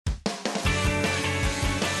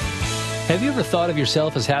Have you ever thought of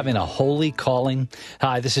yourself as having a holy calling?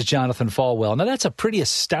 Hi, this is Jonathan Falwell. Now, that's a pretty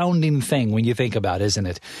astounding thing when you think about it, isn't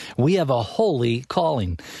it? We have a holy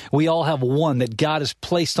calling. We all have one that God has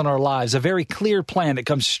placed on our lives, a very clear plan that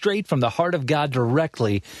comes straight from the heart of God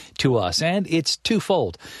directly to us, and it's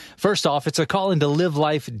twofold. First off, it's a calling to live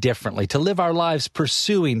life differently, to live our lives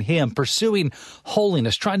pursuing Him, pursuing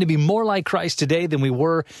holiness, trying to be more like Christ today than we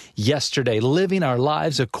were yesterday, living our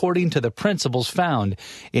lives according to the principles found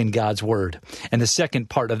in God's Word. And the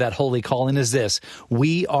second part of that holy calling is this: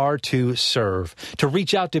 we are to serve, to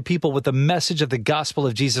reach out to people with the message of the gospel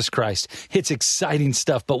of Jesus Christ. It's exciting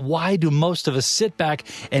stuff, but why do most of us sit back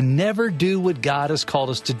and never do what God has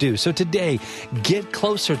called us to do? So today, get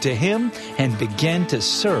closer to Him and begin to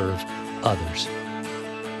serve others.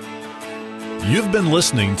 You've been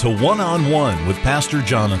listening to One-on-One with Pastor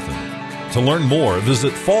Jonathan. To learn more,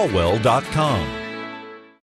 visit falwell.com.